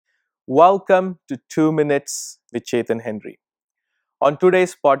Welcome to 2 Minutes with Chetan Henry. On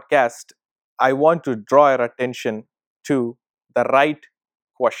today's podcast, I want to draw your attention to the right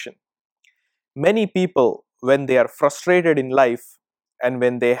question. Many people, when they are frustrated in life and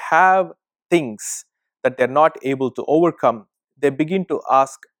when they have things that they're not able to overcome, they begin to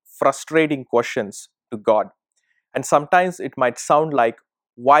ask frustrating questions to God. And sometimes it might sound like,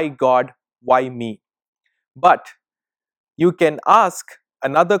 why God? Why me? But you can ask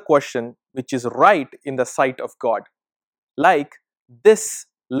another question which is right in the sight of God, like this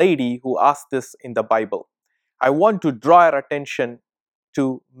lady who asked this in the Bible. I want to draw your attention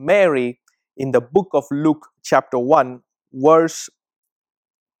to Mary in the book of Luke, chapter 1, verse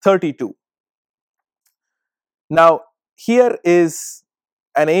 32. Now, here is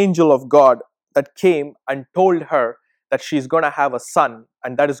an angel of God that came and told her that she's going to have a son,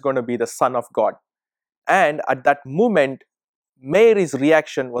 and that is going to be the Son of God. And at that moment, Mary's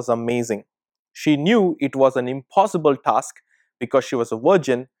reaction was amazing. She knew it was an impossible task because she was a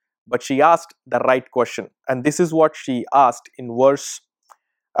virgin, but she asked the right question. And this is what she asked in verse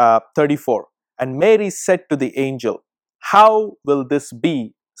 34. And Mary said to the angel, "How will this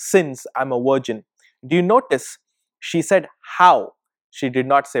be since I'm a virgin?" Do you notice? She said how. She did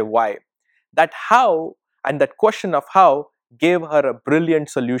not say why. That how and that question of how gave her a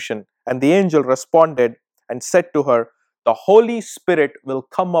brilliant solution. And the angel responded and said to her, "The Holy Spirit will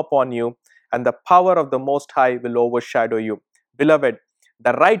come upon you, and the power of the Most High will overshadow you." Beloved,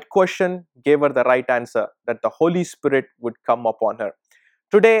 the right question gave her the right answer, that the Holy Spirit would come upon her.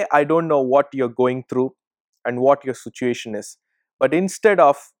 Today, I don't know what you're going through and what your situation is, but instead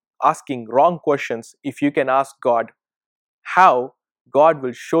of asking wrong questions, if you can ask God how, God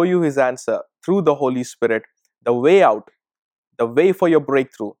will show you His answer through the Holy Spirit, the way out, the way for your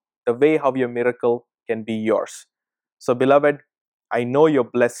breakthrough, the way how your miracle can be yours. So, beloved, I know you're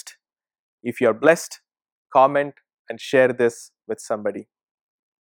blessed. If you're blessed, comment and share this with somebody.